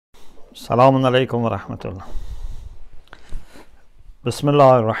Assalamu alaikum wa rahmatullah.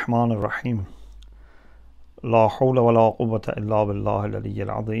 Bismillahir Rahmanir Rahim. La hawla wa la quwwata illa billahi al-aliyyil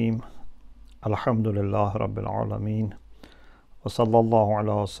azim. Alhamdulillah Rabbil Alameen. Wa sallallahu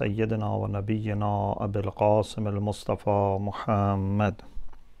ala Sayyidina wa Nabiyyina Abil Qasim al-Mustafa Muhammad.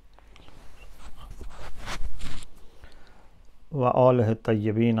 Wa alihi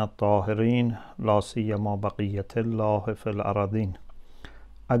at-tayyibin at-tahirin. La siyama baqiyatillahi fil aradin.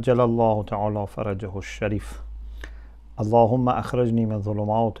 أجل الله تعالى فرجه الشريف. اللهم أخرجني من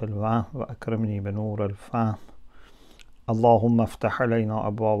ظلمات الوهم وأكرمني بنور الفهم. اللهم افتح علينا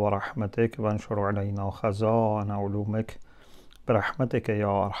أبواب رحمتك وانشر علينا خزائن علومك برحمتك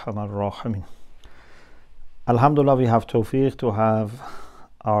يا أرحم الراحمين. Alhamdulillah, we have tawfiq to have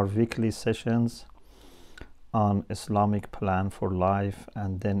our weekly sessions on Islamic plan for life,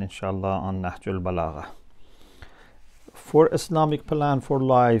 and then inshallah on Nahjul Balagha. For Islamic plan for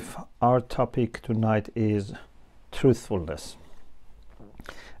life, our topic tonight is truthfulness.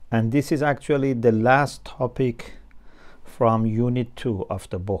 And this is actually the last topic from Unit 2 of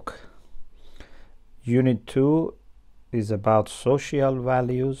the book. Unit 2 is about social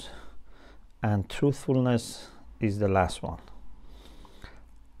values, and truthfulness is the last one.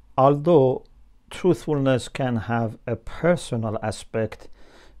 Although truthfulness can have a personal aspect,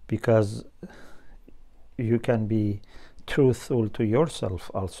 because you can be truthful to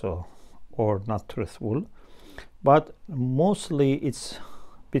yourself also, or not truthful, but mostly it's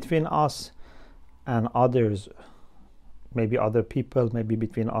between us and others, maybe other people, maybe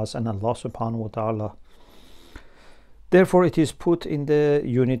between us and Allah subhanahu wa ta'ala. Therefore it is put in the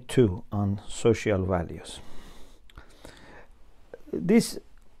Unit 2 on social values. This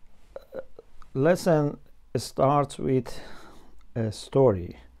lesson starts with a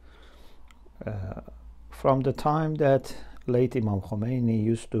story from the time that late Imam Khomeini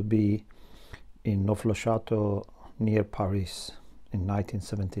used to be in Neuf-le-Château near Paris in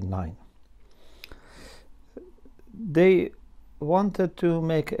 1979. They wanted to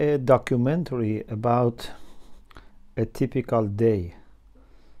make a documentary about a typical day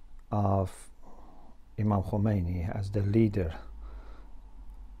of Imam Khomeini as the leader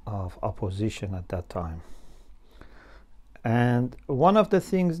of opposition at that time. And one of the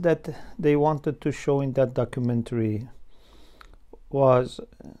things that they wanted to show in that documentary was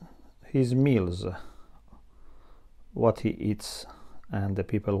his meals, what he eats, and the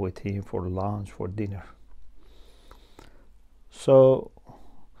people with him for lunch, for dinner. So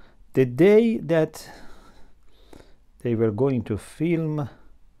the day that they were going to film,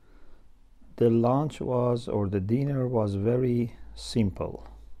 the lunch was, or the dinner was, very simple.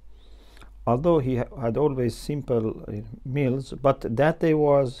 Although he had always simple meals, but that day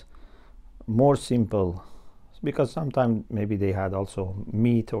was more simple, because sometimes maybe they had also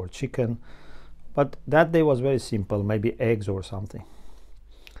meat or chicken, but that day was very simple, maybe eggs or something.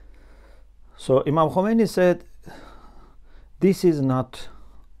 So Imam Khomeini said, this is not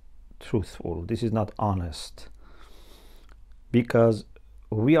truthful, this is not honest, because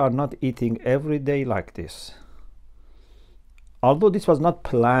we are not eating every day like this. Although this was not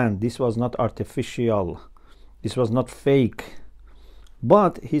planned, this was not artificial, this was not fake,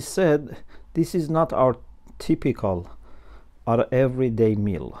 but he said this is not our typical, our everyday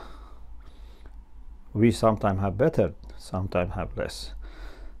meal. We sometimes have better, sometimes have less.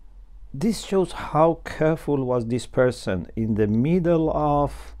 This shows how careful was this person in the middle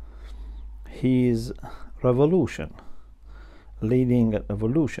of his revolution, leading a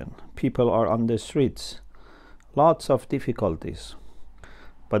revolution. People are on the streets, lots of difficulties,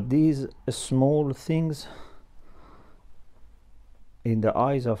 but these small things in the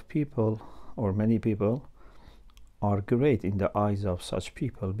eyes of people, or many people, are great in the eyes of such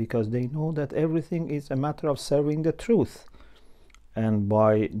people, because they know that everything is a matter of serving the truth, and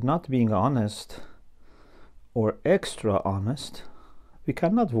by not being honest or extra honest, we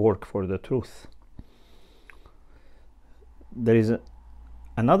cannot work for the truth. There is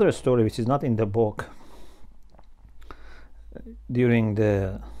another story which is not in the book. During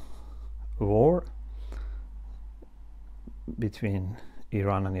the war between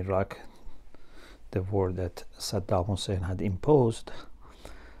Iran and Iraq, the war that Saddam Hussein had imposed,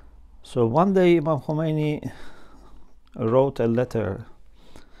 so one day Imam Khomeini wrote a letter,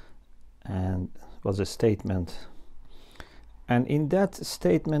 and it was a statement, and in that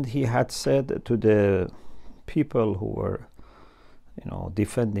statement he had said to the people who were,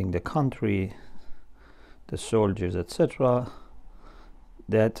 defending the country, the soldiers, etc.,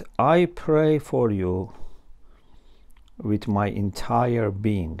 that I pray for you with my entire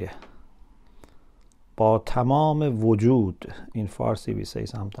being, با تمام وجود. In Farsi we say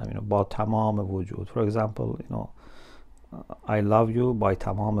sometimes, با تمام وجود. For example, I love you by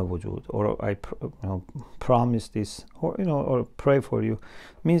تمام وجود, or I promise this, or or pray for you,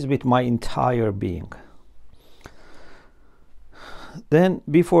 means with my entire being. Then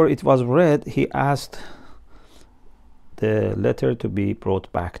before it was read, he asked the letter to be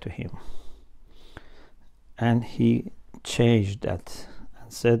brought back to him, and he changed that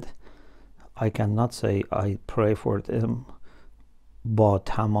and said, I cannot say I pray for them با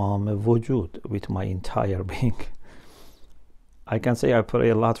تمام وجود, with my entire being. I can say I pray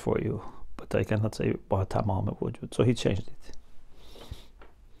a lot for you, but I cannot say با تمام وجود. So he changed it.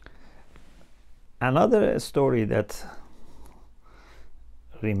 Another story that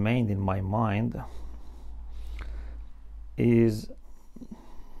remained in my mind is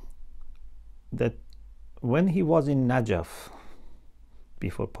that when he was in Najaf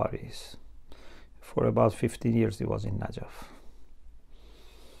before Paris, for about 15 years he was in Najaf.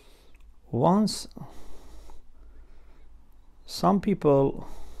 Once some people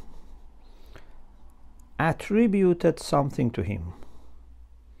attributed something to him,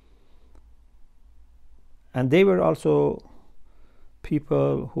 and they were also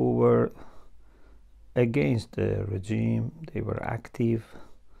people who were against the regime. They were active,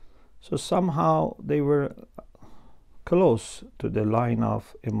 so somehow they were close to the line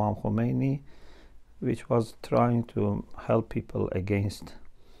of Imam Khomeini, which was trying to help people against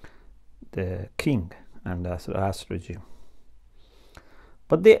the king and the last regime.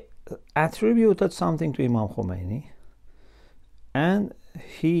 But they attributed something to Imam Khomeini, and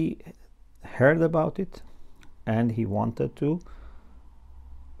he heard about it, and he wanted to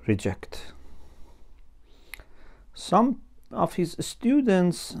reject. Some of his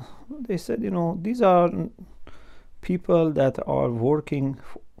students, they said, these are people that are working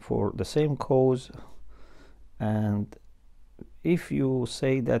for the same cause, and if you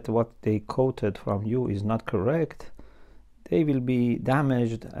say that what they quoted from you is not correct, they will be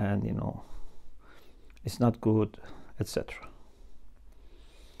damaged, and it's not good, etc.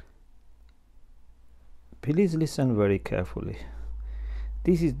 Please listen very carefully.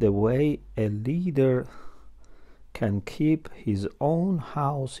 This is the way a leader can keep his own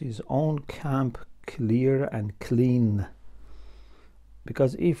house, his own camp clear and clean.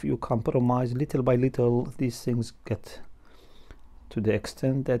 Because if you compromise little by little, these things get to the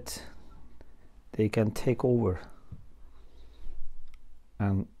extent that they can take over,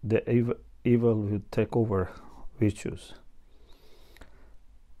 and the evil will take over virtues.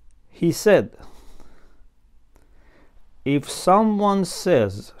 He said, if someone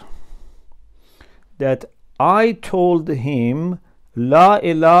says that I told him La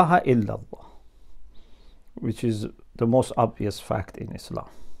ilaha illallah, which is the most obvious fact in Islam,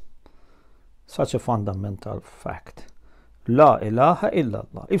 such a fundamental fact, La ilaha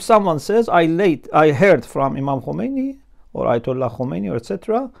illallah. If someone says I heard from Imam Khomeini or Ayatollah Khomeini or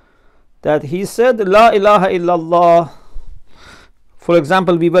etc. that he said La ilaha illallah. For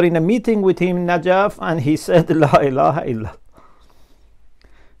example, we were in a meeting with him in Najaf, and he said La ilaha illallah.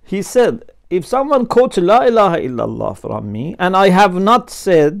 He said, if someone quotes La ilaha illallah from me and I have not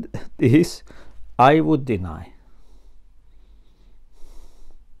said this, I would deny.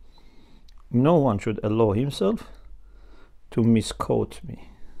 No one should allow himself to misquote me.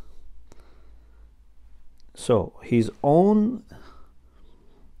 So his own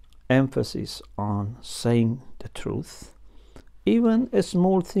emphasis on saying the truth, even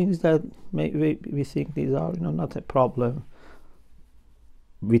small things that we think these are not a problem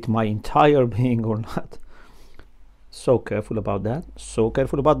with my entire being or not. So careful about that. So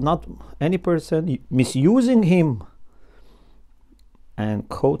careful about not any person misusing him and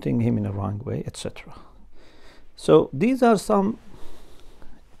quoting him in a wrong way, etc. So these are some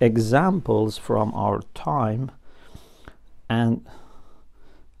examples from our time, and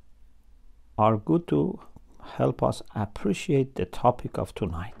are good to help us appreciate the topic of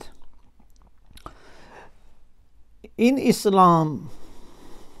tonight. In Islam,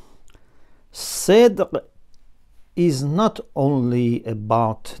 Sidq is not only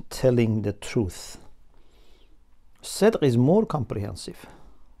about telling the truth. Sidq is more comprehensive.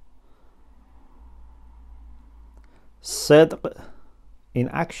 Sidq in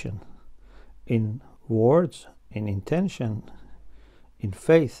action, in words, in intention, in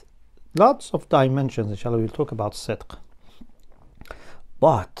faith. Lots of dimensions, inshallah, we'll talk about Sidq.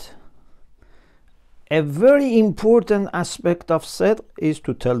 But a very important aspect of Sidq is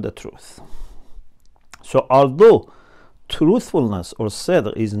to tell the truth. So although truthfulness or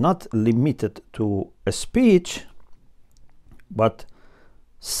Sidq is not limited to a speech, but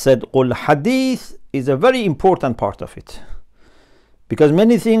Sidqul Hadith is a very important part of it, because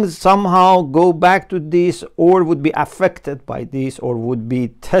many things somehow go back to this, or would be affected by this, or would be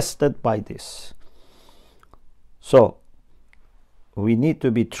tested by this. So we need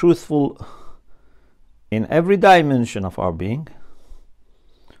to be truthful in every dimension of our being,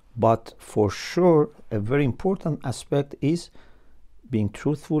 but for sure a very important aspect is being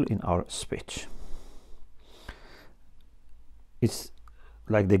truthful in our speech. It's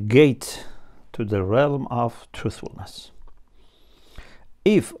like the gate to the realm of truthfulness.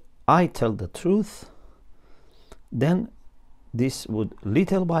 If I tell the truth, then this would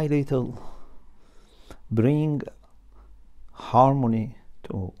little by little bring harmony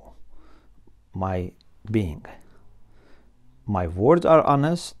to my being. My words are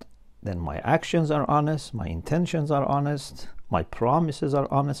honest, then my actions are honest, my intentions are honest, my promises are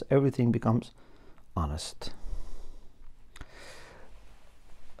honest, everything becomes honest.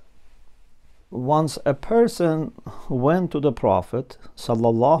 Once a person went to the Prophet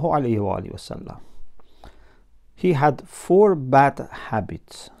sallallahu alaihi wasallam. He had 4 bad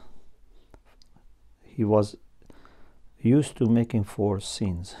habits. He was used to making 4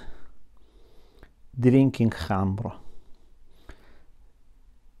 sins: drinking khamr,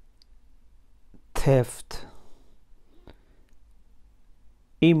 theft,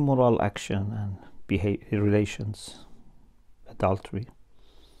 immoral action and behavior, relations, adultery,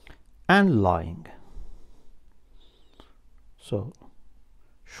 and lying. So,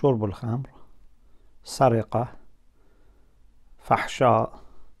 shurb al-khamr, sariqa, fahsha,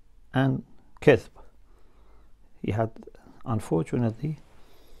 and kithb. He had, unfortunately,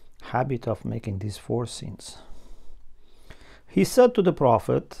 habit of making these 4 sins. He said to the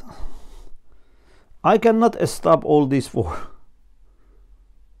Prophet, I cannot stop all these 4.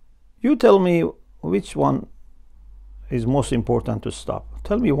 You tell me which one is most important to stop.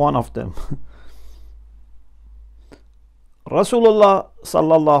 Tell me one of them. Rasulullah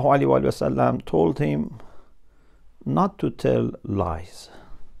sallallahu alaihi wasallam told him not to tell lies.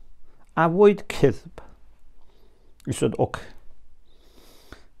 Avoid kithb. He said, okay.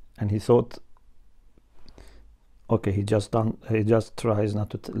 And he thought, okay, he just tries not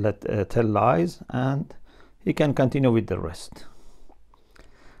to tell lies, and he can continue with the rest.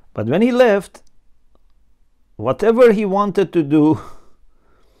 But when he left, whatever he wanted to do,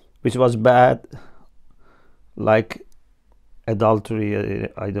 which was bad, like adultery,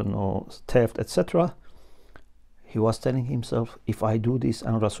 I don't know, theft, etc., he was telling himself, if I do this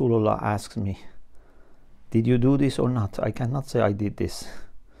and Rasulullah asks me, did you do this or not? I cannot say I did this.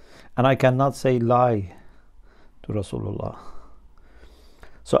 And I cannot say lie to Rasulullah.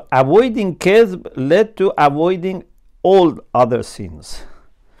 So avoiding kadhb led to avoiding all other sins.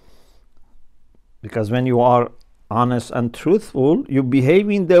 Because when you are honest and truthful, you behave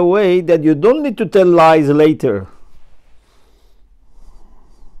in the way that you don't need to tell lies later.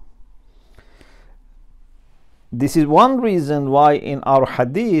 This is one reason why in our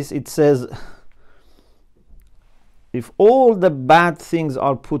hadith it says, if all the bad things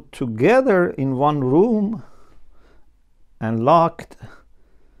are put together in one room and locked,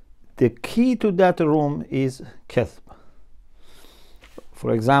 the key to that room is kadhb.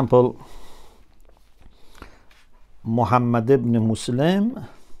 For example, Muhammad ibn Muslim,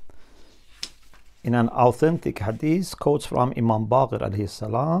 in an authentic hadith, quotes from Imam Baqir alayhi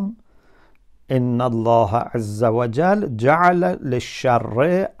salam, إن الله عز وجل جعل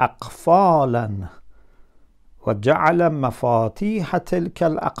للشر أقفالا وجعل مفاتيح تلك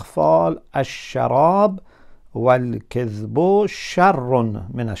الأقفال الشراب والكذب شر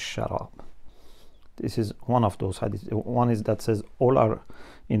من الشراب. This is one of those hadiths. One is that says all are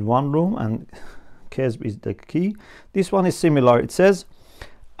in one room and kadhb is the key. This one is similar. It says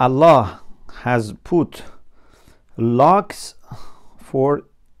Allah has put locks for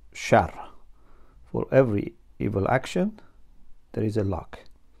shar. For every evil action, there is a lock.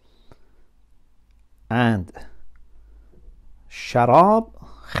 And sharab,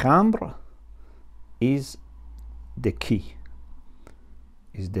 khamr, is the key.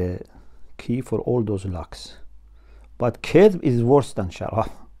 Is the key for all those locks. But kadhb is worse than sharab.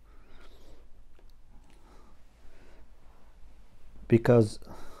 Because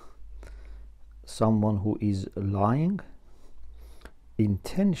someone who is lying,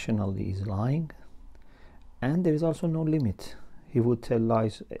 intentionally is lying, and there is also no limit. He would tell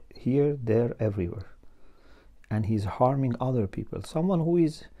lies here, there, everywhere. And he's harming other people. Someone who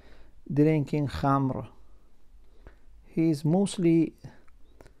is drinking khamr, he is mostly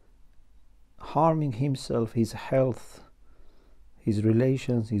harming himself, his health, his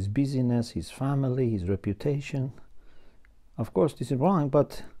relations, his business, his family, his reputation. Of course, this is wrong,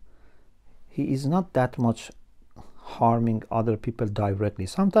 but he is not that much harming other people directly.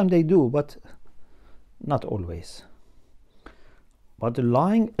 Sometimes they do, but not always. But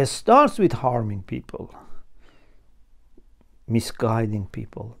lying starts with harming people, misguiding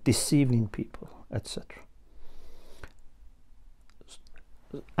people, deceiving people, etc.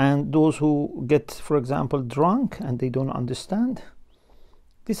 And those who get, for example, drunk and they don't understand,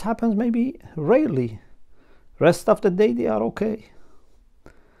 this happens maybe rarely. Rest of the day they are okay.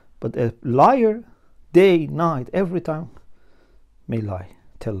 But a liar, day, night, every time, may lie,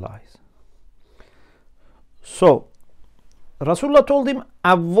 tell lies. So Rasulullah told him,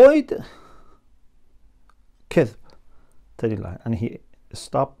 avoid kadhb, telling lie, and he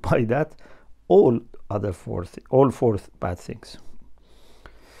stopped by that all four bad things.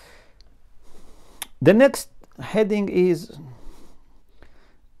 The next heading is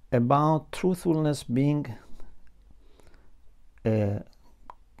about truthfulness being a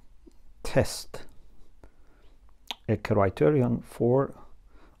test, a criterion for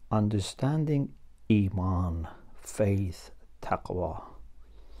understanding Iman, faith, taqwa.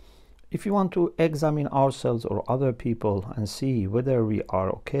 If you want to examine ourselves or other people and see whether we are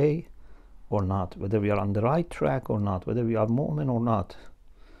okay or not, whether we are on the right track or not, whether we are mu'min or not,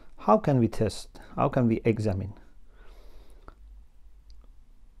 how can we test? How can we examine?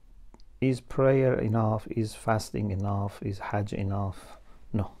 Is prayer enough? Is fasting enough? Is Hajj enough?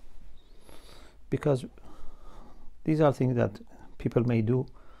 No. Because these are things that people may do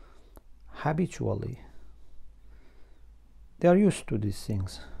habitually. They are used to these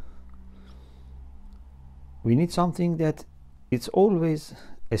things. We need something that it's always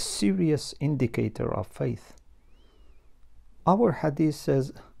a serious indicator of faith. Our hadith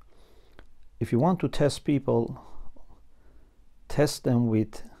says, if you want to test people, test them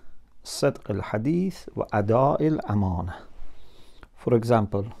with صدق الحديث وأداء الأمانة. For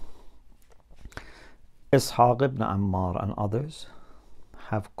example, Ishaq ibn Ammar and others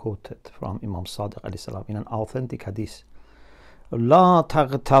have quoted from Imam Sadiq alayhi salam in an authentic hadith, لا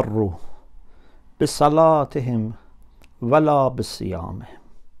تغتروا بصلاتهم ولا بصيامهم.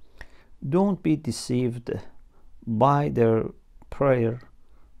 Don't be deceived by their prayer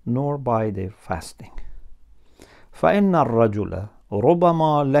nor by their fasting. فإن الرجل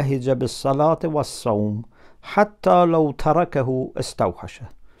ربما لهج بالصلاة والصوم حتى لو تركه استوحشه.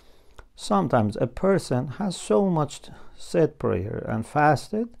 Sometimes a person has so much said prayer and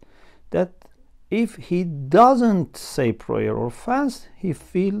fasted that if he doesn't say prayer or fast, he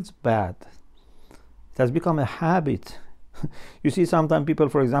feels bad. It has become a habit. You see, sometimes people,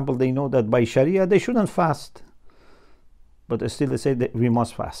 for example, they know that by Sharia they shouldn't fast, but still they say that we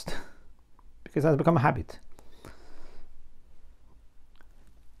must fast because it has become a habit.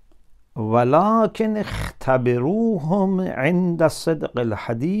 ولكن اختبروهم عند صدق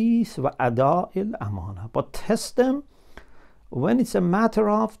الحديث وأداء الأمانة. But test them when it's a matter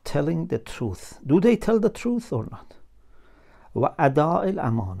of telling the truth. Do they tell the truth or not? وأداء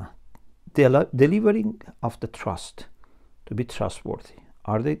الأمانة, delivering of the trust, to be trustworthy.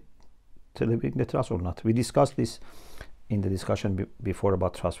 Are they delivering the trust or not? We discussed this in the discussion before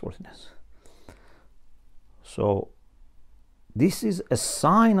about trustworthiness. So this is a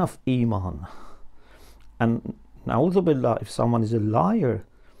sign of Iman. And na'udhu billah, if someone is a liar,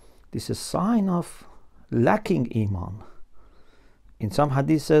 this is a sign of lacking Iman. In some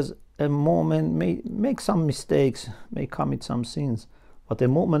hadith says, a mu'min may make some mistakes, may commit some sins, but a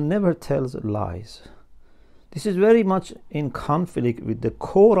mu'min never tells lies. This is very much in conflict with the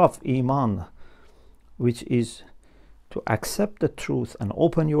core of Iman, which is to accept the truth and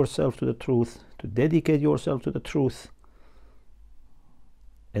open yourself to the truth, to dedicate yourself to the truth.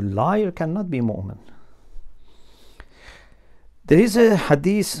 A liar cannot be mu'min. There is a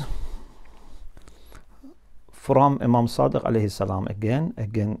hadith from Imam Sadiq alayhi salam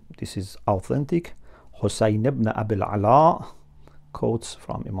again this is authentic. Husayn ibn Abil Ala quotes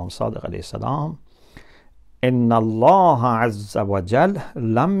from Imam Sadiq alayhi salam, إن الله عز وجل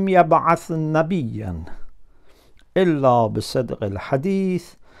لم يبعث نبيا إلا بصدق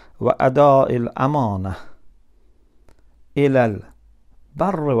الحديث وأداء الأمانة إلى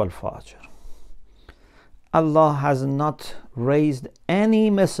البر والفاجر. Allah has not raised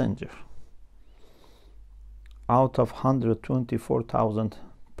any messenger out of 124,000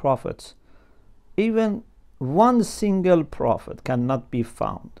 prophets. Even one single prophet cannot be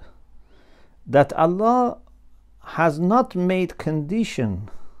found that Allah has not made condition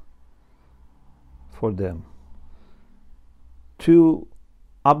for them to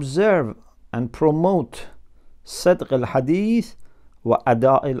observe and promote صدق الحديث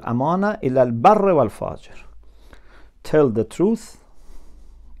وأداء الأمانة إلى البر والفاجر. Tell the truth,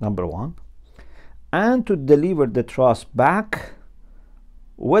 number one, and to deliver the trust back,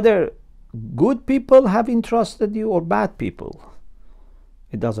 whether good people have entrusted you or bad people.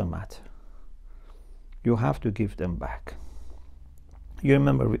 It doesn't matter. You have to give them back. You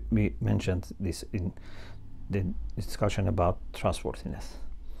remember we mentioned this in the discussion about trustworthiness.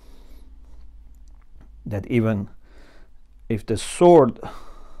 That even if the sword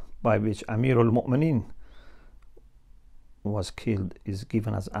by which Amir al-Mu'mineen was killed is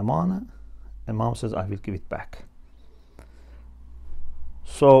given as amana, Imam says, I will give it back.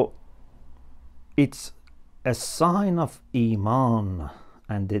 So it's a sign of iman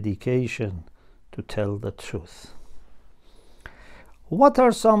and dedication to tell the truth. What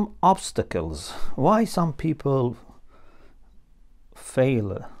are some obstacles? Why some people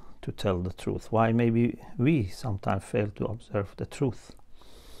fail to tell the truth? Why maybe we sometimes fail to observe the truth?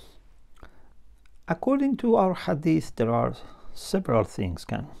 According to our hadith, there are several things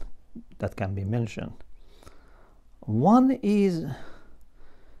that can be mentioned. One is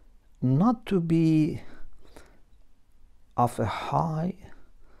not to be of a high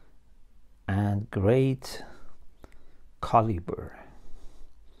and great caliber,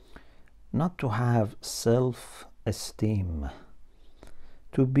 not to have self-esteem,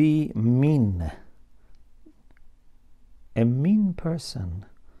 to be mean. A mean person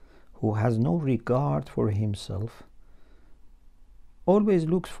who has no regard for himself always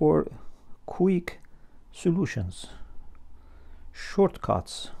looks for quick solutions,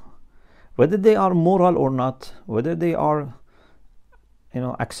 shortcuts, whether they are moral or not, whether they are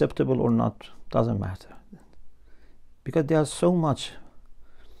acceptable or not, doesn't matter, because there's so much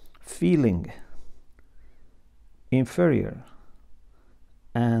feeling inferior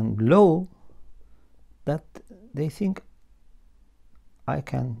and low that they think, I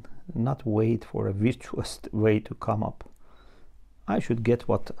can not wait for a virtuous way to come up. I should get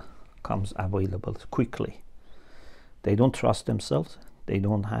what comes available quickly. They don't trust themselves. They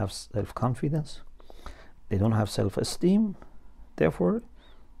don't have self-confidence. They don't have self-esteem. Therefore,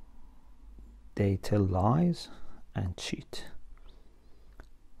 they tell lies and cheat.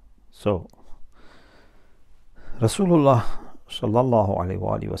 So, Rasulullah sallallahu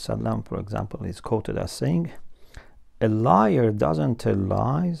alaihi wasallam, for example, is quoted as saying, a liar doesn't tell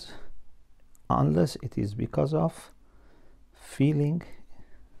lies unless it is because of feeling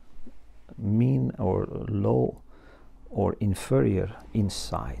mean or low or inferior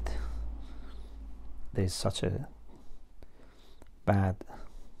inside. There's such a bad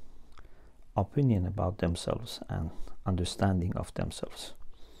opinion about themselves and understanding of themselves.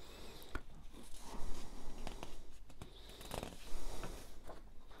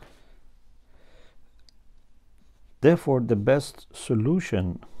 Therefore, the best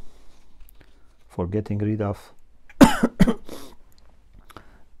solution for getting rid of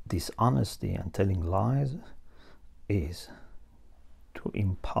dishonesty and telling lies is to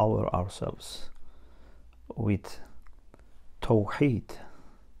empower ourselves with tawheed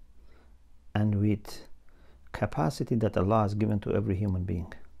and with capacity that Allah has given to every human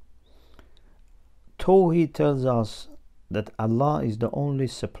being. Tawheed tells us that Allah is the only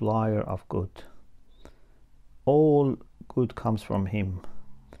supplier of good. All good comes from Him,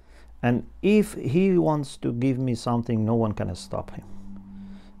 and if He wants to give me something, no one can stop Him,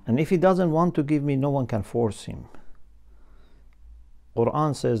 and if He doesn't want to give me, no one can force Him.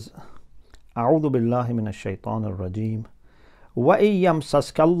 Quran says, أعوذ بالله من الشيطان الرجيم وإن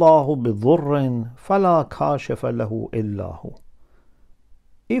يمسسك الله بضر فلا كاشف له إلا هو.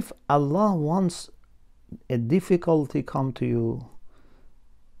 If Allah wants a difficulty come to you,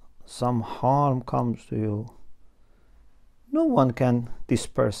 some harm comes to you, no one can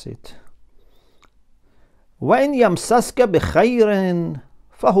disperse it. وَإِنْ يَمْسَسْكَ بِخَيْرٍ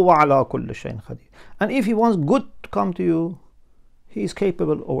فَهُوَ عَلَى كُلِّ شَيْءٍ قَدِيرٌ. And if He wants good to come to you, He is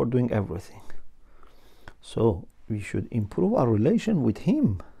capable of doing everything. So we should improve our relation with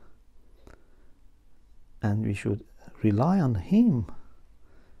Him, and we should rely on Him.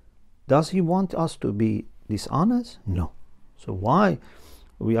 Does He want us to be dishonest? No. So why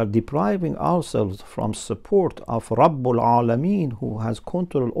we are depriving ourselves from support of Rabbul Alameen, who has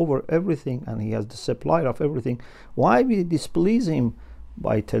control over everything and He has the supplier of everything? Why we displease Him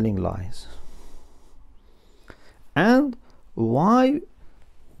by telling lies? And why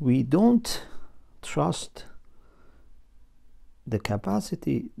we don't trust the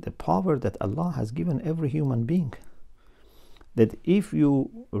capacity, the power that Allah has given every human being? That if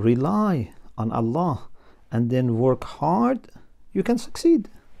you rely on Allah and then work hard, you can succeed.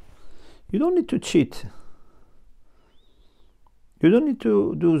 You don't need to cheat. You don't need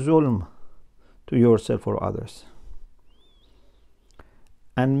to do zulm to yourself or others.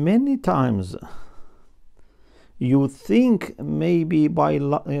 And many times You think maybe by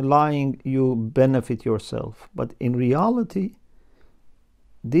lying you benefit yourself, but in reality,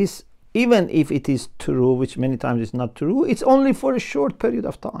 this, even if it is true, which many times is not true, it's only for a short period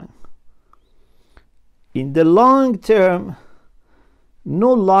of time. In the long term,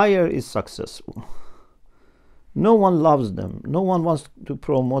 no liar is successful. No one loves them. No one wants to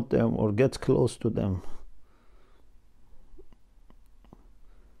promote them or get close to them.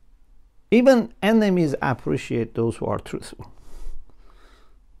 Even enemies appreciate those who are truthful,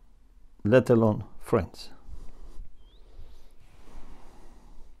 let alone friends.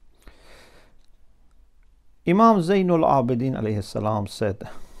 Imam Zainul Abidin alayhi salam said,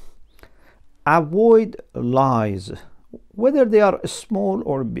 avoid lies, whether they are small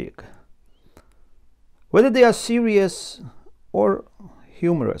or big, whether they are serious or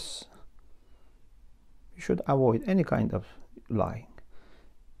humorous. You should avoid any kind of lying,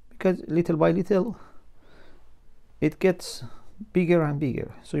 because little by little it gets bigger and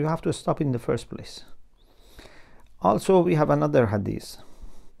bigger, so you have to stop in the first place. Also, we have another hadith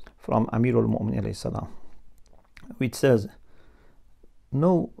from Amirul Mu'minin alayhi salam, which says,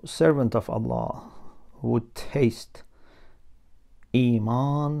 no servant of Allah would taste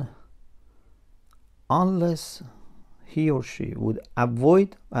Iman unless he or she would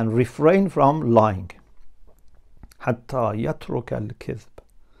avoid and refrain from lying. حتى يترك الكذب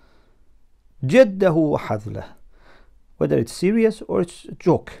جده وحذله, whether it's serious or it's a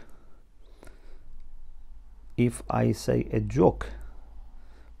joke. If I say a joke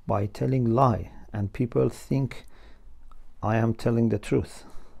by telling lie and people think I am telling the truth,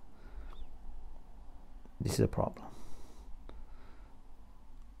 this is a problem.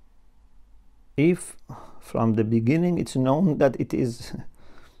 If from the beginning it's known that it is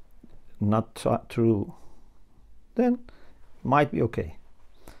not true, then it might be okay.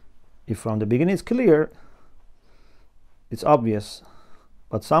 If from the beginning it's clear, it's obvious.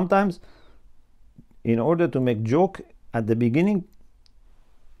 But sometimes, in order to make joke at the beginning,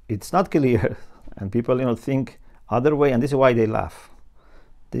 it's not clear, and people think other way, and this is why they laugh.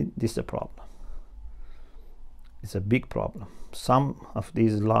 This is a problem. It's a big problem. Some of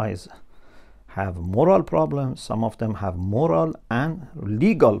these lies have moral problems. Some of them have moral and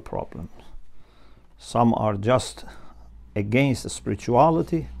legal problems. Some are just against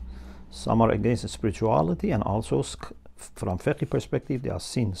spirituality. Some are against spirituality, and also from fiqh perspective, they are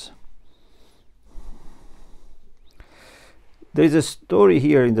sins. There is a story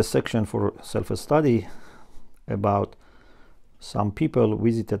here in the section for self-study about some people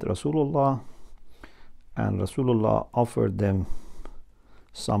visited Rasulullah, and Rasulullah offered them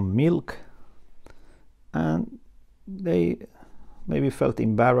some milk, and they maybe felt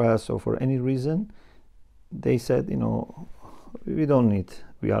embarrassed, or for any reason they said, we don't need,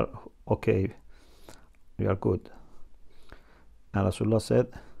 we are okay, we are good. And Rasulullah said,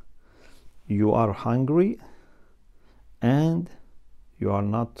 you are hungry and you are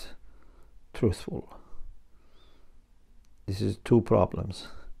not truthful. This is two problems.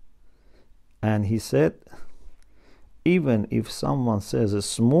 And he said, even if someone says a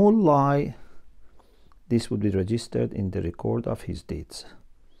small lie, this would be registered in the record of his deeds.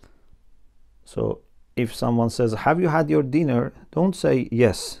 So if someone says, have you had your dinner? Don't say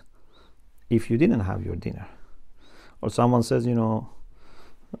yes if you didn't have your dinner. Or someone says,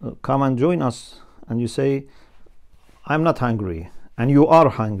 come and join us, and you say, I'm not hungry, and you are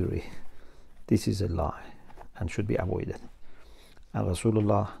hungry. This is a lie and should be avoided. And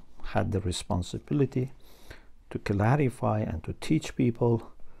Rasulullah had the responsibility to clarify and to teach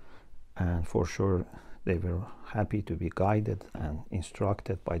people, and for sure they were happy to be guided and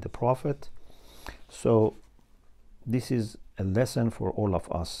instructed by the Prophet. So this is a lesson for all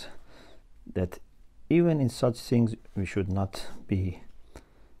of us, that even in such things we should not be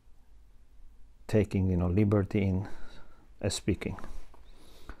taking liberty in speaking.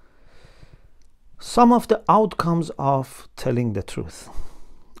 Some of the outcomes of telling the truth.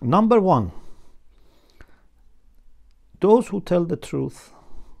 Number one, those who tell the truth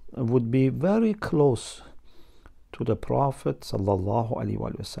would be very close to the Prophet sallallahu alaihi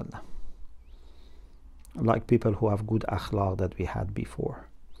wasallam, like people who have good akhlaq that we had before.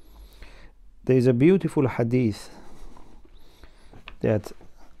 There is a beautiful hadith that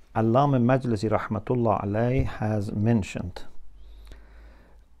Allama Majlisi rahmatullah alayhi has mentioned.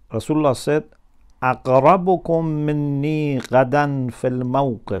 Rasulullah said, أقربكم مني غدا في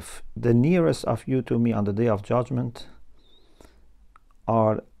الموقف, the nearest of you to me on the day of judgment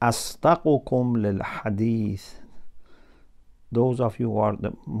are أصدقكم للحديث, those of you who are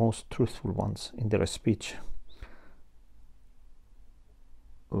the most truthful ones in their speech.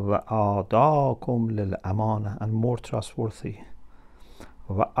 وآداكم للأمانة, and more trustworthy.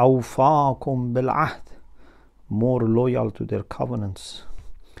 وأوفاكم بالعهد, more loyal to their covenants.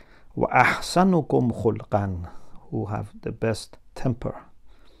 وأحسنكم خلقا, who have the best temper.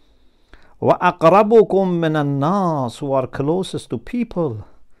 وأقربكم من الناس, who are closest to people.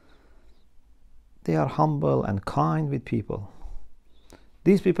 They are humble and kind with people.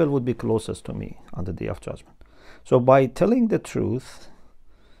 These people would be closest to me on the day of judgment. So by telling the truth,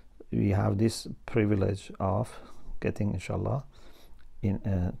 we have this privilege of getting, inshallah,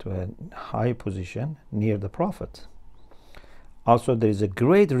 to a high position near the Prophet. Also, there is a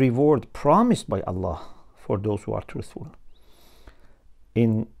great reward promised by Allah for those who are truthful.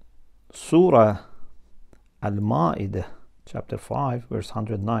 In Surah Al-Ma'idah, chapter 5, verse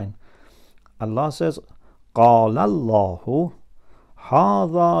 109, Allah says, قَالَ اللَّهُ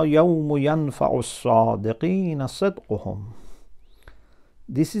هَذَا يَوْمُ يَنْفَعُ الصَّادِقِينَ صِدْقُهُمْ.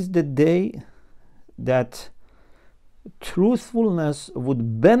 This is the day that truthfulness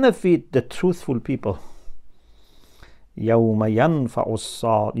would benefit the truthful people. يَوْمُ يَنْفَعُ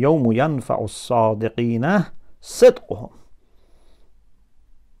الصَّادِقِينَ صِدْقُهُمْ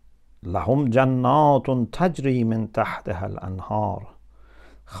لَهُمْ جَنَّاتٌ تَجْرِي مِنْ تَحْتِهَا الْأَنْهَارُ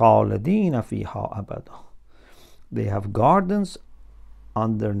خَالِدِينَ فِيهَا أَبَدًا. They have gardens,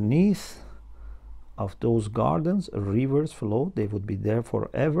 underneath of those gardens rivers flow, they would be there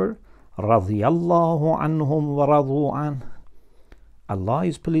forever. رَضِيَ اللَّهُ عَنْهُمْ وَرَضُوا عَنْهُ. Allah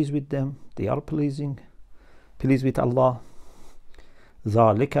is pleased with them, they are pleased with Allah.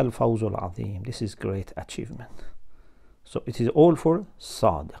 ذَلِكَ الْفَوْزُ الْعَظِيمُ. This is great achievement. So it is all for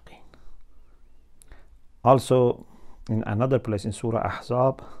Sadiqin. Also, in another place in Surah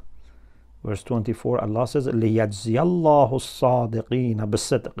Ahzab, verse 24, Allah says, لِيَجْزِيَ اللَّهُ الصَّادِقِينَ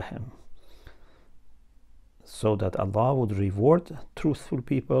بِصِدْقِهِمْ. So that Allah would reward truthful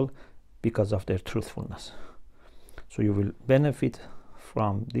people because of their truthfulness. So you will benefit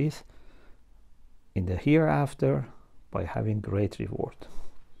from this in the hereafter by having great reward.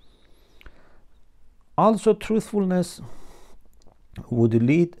 Also, truthfulness would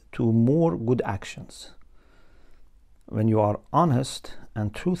lead to more good actions. When you are honest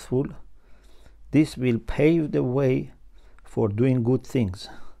and truthful, this will pave the way for doing good things.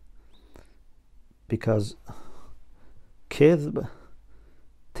 Because Kidhb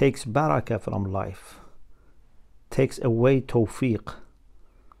takes barakah from life, takes away tawfiq.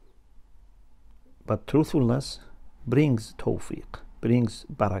 But truthfulness brings tawfiq, brings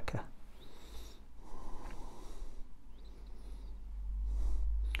barakah.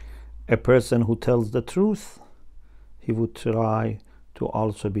 A person who tells the truth, he would try to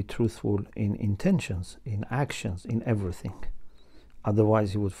also be truthful in intentions, in actions, in everything.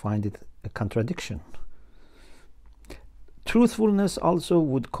 Otherwise, he would find it a contradiction. Truthfulness also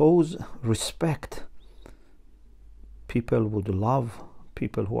would cause respect. People would love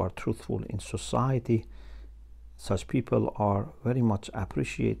people who are truthful in society. Such people are very much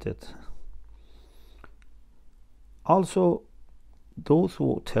appreciated. Also, those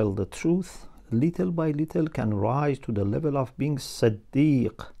who tell the truth, little by little can rise to the level of being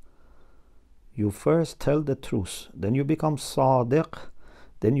Siddiq. You first tell the truth, then you become Sadiq,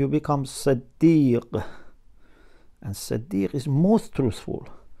 then you become Siddiq. And Siddiq is most truthful.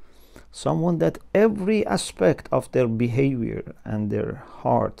 Someone that every aspect of their behavior and their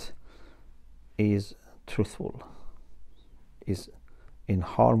heart is truthful, is in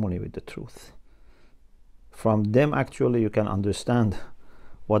harmony with the truth. From them, actually, you can understand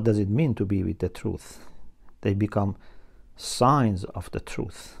what does it mean to be with the truth. They become signs of the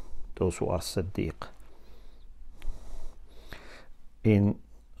truth, those who are Siddiq. In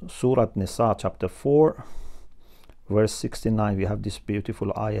Surah Nisa, chapter 4, verse 69, we have this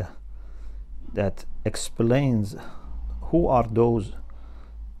beautiful ayah that explains who are those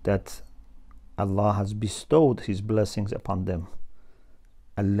that Allah has bestowed His blessings upon them.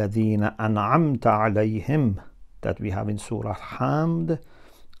 الَّذِينَ أَنْعَمْتَ عَلَيْهِمْ, that we have in Surah Hamd,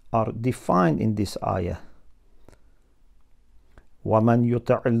 are defined in this ayah. وَمَنْ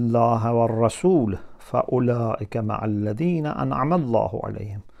يُطِعِ اللَّهَ وَالرَّسُولَ فَأُولَٰئِكَ مَعَ الَّذِينَ أَنْعَمَ اللَّهُ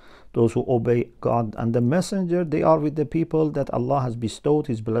عَلَيْهِمْ. Those who obey God and the Messenger, they are with the people that Allah has bestowed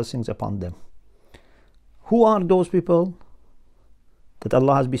His blessings upon them. Who are those people that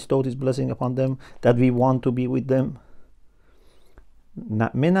Allah has bestowed His blessing upon them, that we want to be with them?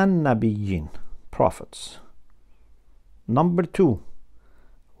 مِنَ النَّبِيِّينَ, prophets. Number 2,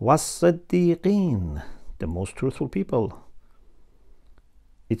 وَالصِّدِّيقِينَ, the most truthful people.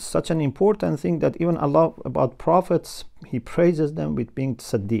 It's such an important thing that even Allah, about prophets, He praises them with being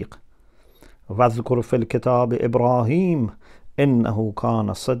Siddiq. وَاذْكُرْ فِي الْكِتَابِ إِبْرَاهِيمَ إنه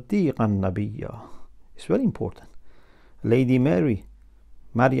كان صديقا نبيا. It's very important. Lady Mary,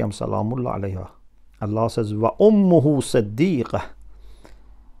 Maryam Salamullah alayha, Allah says وَأُمُّهُ صَدِّيقَةٌ.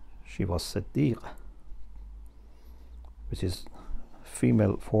 She was Siddiqa, which is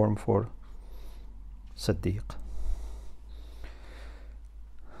female form for Siddiq.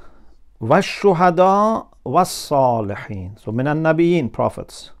 وَالشُّهَدَاء وَالصَّالِحِينَ. So min al-Nabiyyin,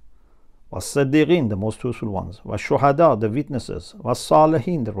 prophets. وَالصَّدِّقِينَ, the most truthful ones. وَالشُّهَدَاء, the witnesses.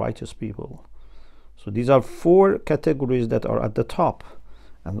 وَالصَّالِحِينَ, the righteous people. So these are four categories that are at the top.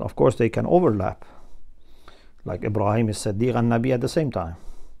 And of course they can overlap. Like Ibrahim is Siddiq and Nabi at the same time.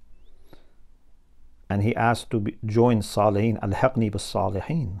 And he asked to join Salihin, Al-Haqni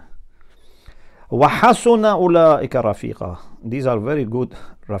bis-Salihin. وَحَسُنَ أُولَٰئِكَ رَفِيقًا. These are very good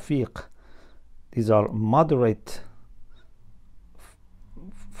rafiq. These are moderate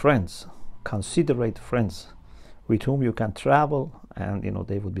friends, considerate friends with whom you can travel, and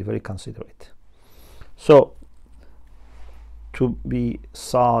they would be very considerate. So to be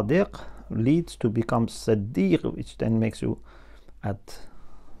Sadiq leads to become Siddiq, which then makes you at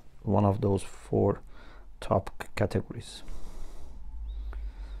one of those four top categories.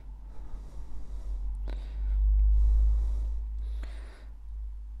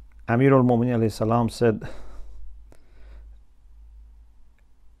 Amir al-Mu'minin alayhi salam said,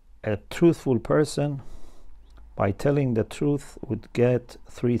 a truthful person, by telling the truth, would get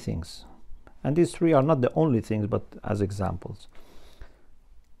three things. And these three are not the only things, but as examples.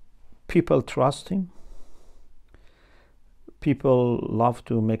 People trust him. People love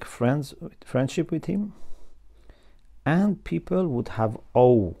to make friendship with him. And people would have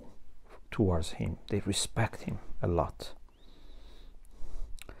awe towards him. They respect him a lot.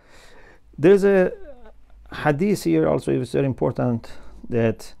 There's a hadith here also, it's very important,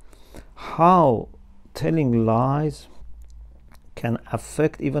 that how telling lies can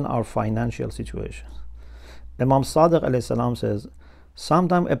affect even our financial situation. Imam Sadiq alayhi salam says,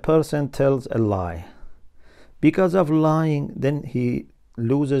 sometimes a person tells a lie. Because of lying, then he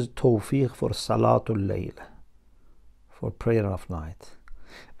loses tawfiq for Salatul Layl, for prayer of night.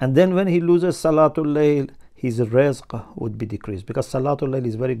 And then when he loses Salatul Layl, his rizq would be decreased, because Salatul Layl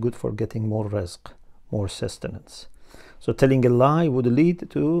is very good for getting more rizq, more sustenance. So telling a lie would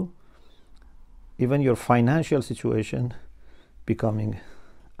lead to even your financial situation becoming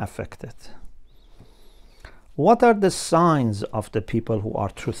affected. What are the signs of the people who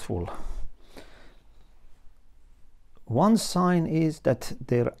are truthful? One sign is that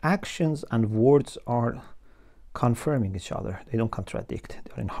their actions and words are confirming each other. They don't contradict.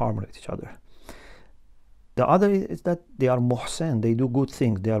 They are in harmony with each other. The other is that they are muhsin. They do good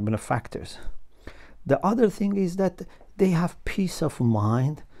things. They are benefactors. The other thing is that they have peace of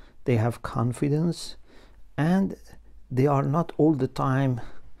mind. They have confidence. And they are not all the time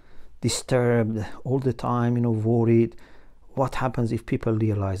disturbed, all the time, worried. What happens if people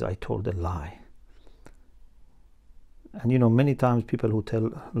realize I told a lie? And many times people who tell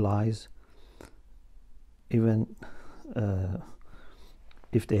lies, even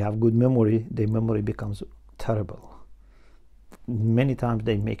if they have good memory, their memory becomes terrible. Many times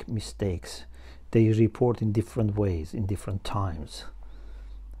they make mistakes. They report in different ways, in different times,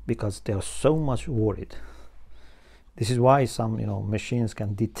 because they are so much worried. This is why some machines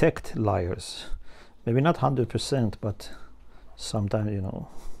can detect liars. Maybe not 100%, but sometimes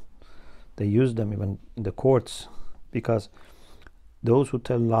they use them even in the courts, because those who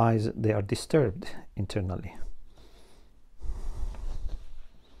tell lies, they are disturbed internally.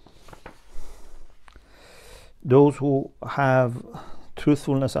 Those who have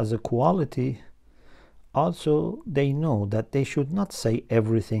truthfulness as a quality, also they know that they should not say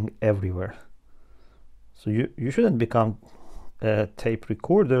everything everywhere. So you shouldn't become a tape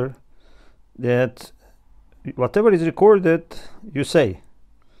recorder that whatever is recorded, you say.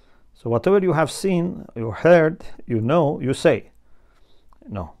 So whatever you have seen, you heard, you say.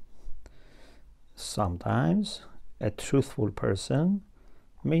 No. Sometimes a truthful person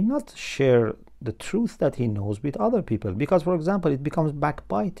may not share the truth that he knows with other people, because, for example, it becomes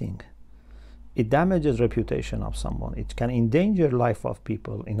backbiting. It damages reputation of someone. It can endanger life of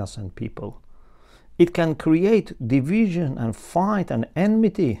people, innocent people. It can create division and fight and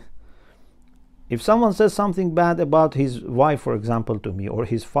enmity. If someone says something bad about his wife, for example, to me, or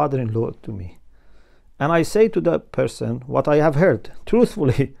his father-in-law to me, and I say to that person what I have heard,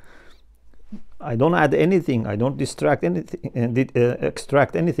 truthfully, I don't add anything, I don't extract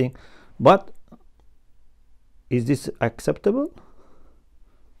anything, but is this acceptable?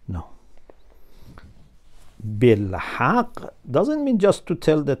 No. Bil-haq doesn't mean just to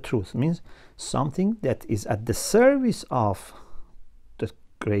tell the truth. It means something that is at the service of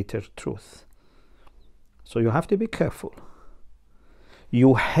greater truth. So you have to be careful.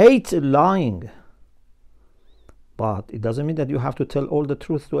 You hate lying, but it doesn't mean that you have to tell all the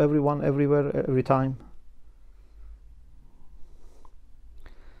truth to everyone, everywhere, every time.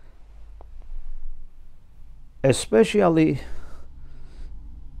 Especially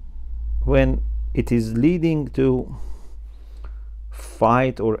when it is leading to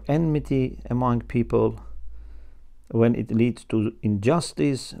fight or enmity among people, when it leads to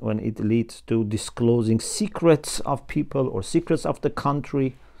injustice, when it leads to disclosing secrets of people or secrets of the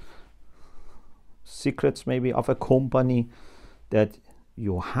country, secrets maybe of a company that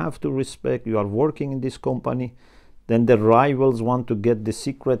you have to respect. You are working in this company, then the rivals want to get the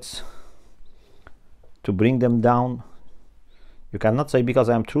secrets to bring them down. You cannot say, because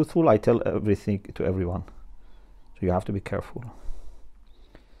I am truthful, I tell everything to everyone. So you have to be careful.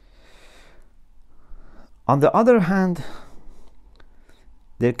 On the other hand,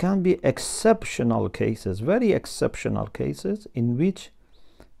 there can be exceptional cases, very exceptional cases, in which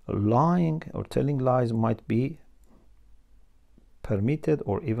lying or telling lies might be permitted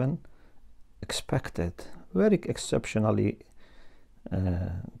or even expected. Very exceptionally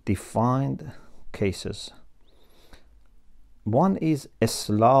defined cases. One is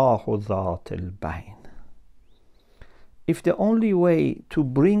Islahu Dhat al-Bayn. If the only way to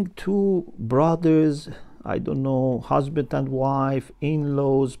bring two brothers, I don't know, husband and wife,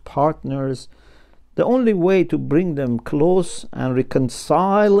 in-laws, partners, the only way to bring them close and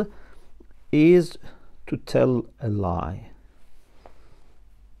reconcile is to tell a lie,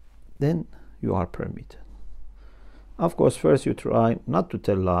 then you are permitted. Of course, first you try not to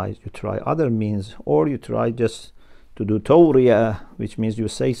tell lies, you try other means, or you try just to do tawriya, which means you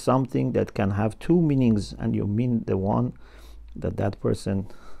say something that can have two meanings and you mean the one that that person,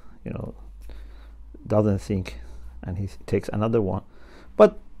 doesn't think, and he takes another one.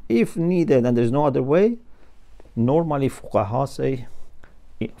 But if needed and there's no other way, normally fuqaha say,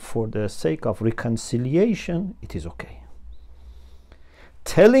 for the sake of reconciliation, it is okay.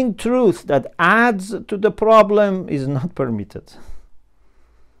 Telling truth that adds to the problem is not permitted.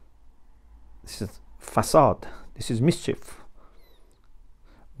 This is fasad. This is mischief.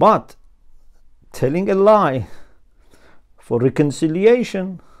 But telling a lie for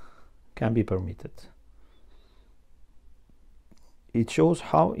reconciliation can be permitted. It shows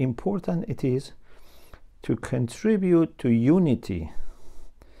how important it is to contribute to unity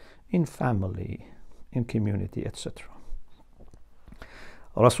in family, in community, etc.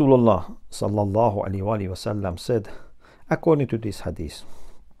 Rasulullah sallallahu alaihi wasallam said, according to this hadith,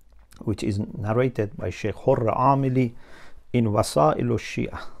 which is narrated by Sheikh Hurra Amili in Wasa'il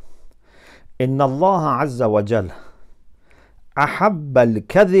al-Shia, Inna Allah Azza wa Jal ahabba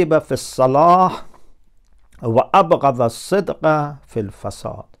al-kadhiba fi al-salah wa abghadha al-sidqa fi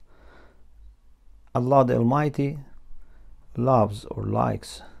al-fasad. Allah the Almighty loves or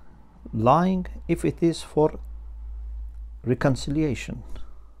likes lying if it is for reconciliation,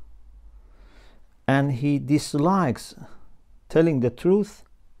 and He dislikes telling the truth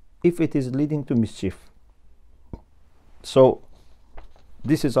if it is leading to mischief. So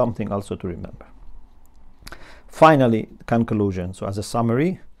this is something also to remember. Finally, conclusion. So as a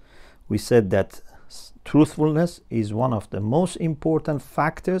summary, we said that truthfulness is one of the most important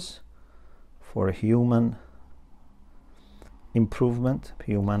factors for human improvement,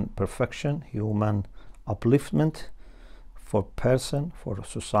 human perfection, human upliftment, for person, for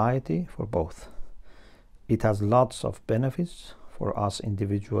society, for both. It has lots of benefits for us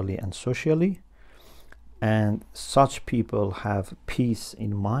individually and socially, and such people have peace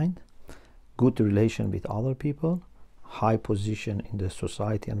in mind, good relation with other people, high position in the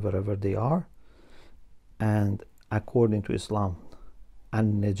society and wherever they are. And according to Islam,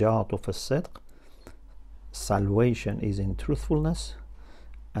 an-najatu fi as-sidq, salvation is in truthfulness,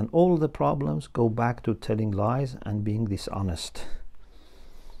 and all the problems go back to telling lies and being dishonest.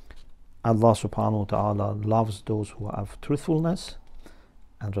 Allah subhanahu wa ta'ala loves those who have truthfulness,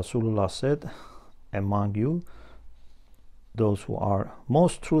 and Rasulullah said, among you, those who are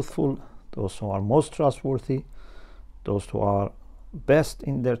most truthful, those who are most trustworthy, those who are best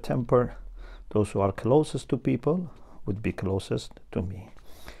in their temper, those who are closest to people would be closest to me.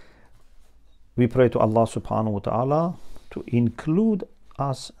 We pray to Allah subhanahu wa ta'ala to include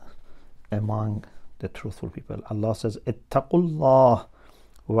us among the truthful people. Allah says, ittaqullah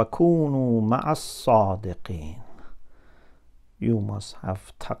wa kunu ma'as sadiqeen. You must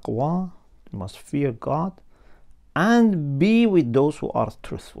have taqwa, you must fear God, and be with those who are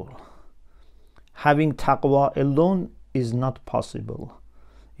truthful. Having taqwa alone is not possible.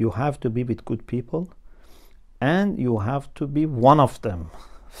 You have to be with good people, and you have to be one of them.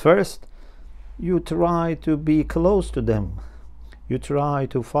 First, you try to be close to them, you try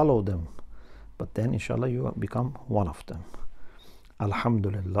to follow them, but then inshallah you become one of them.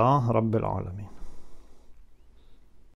 Alhamdulillah Rabbil Alameen.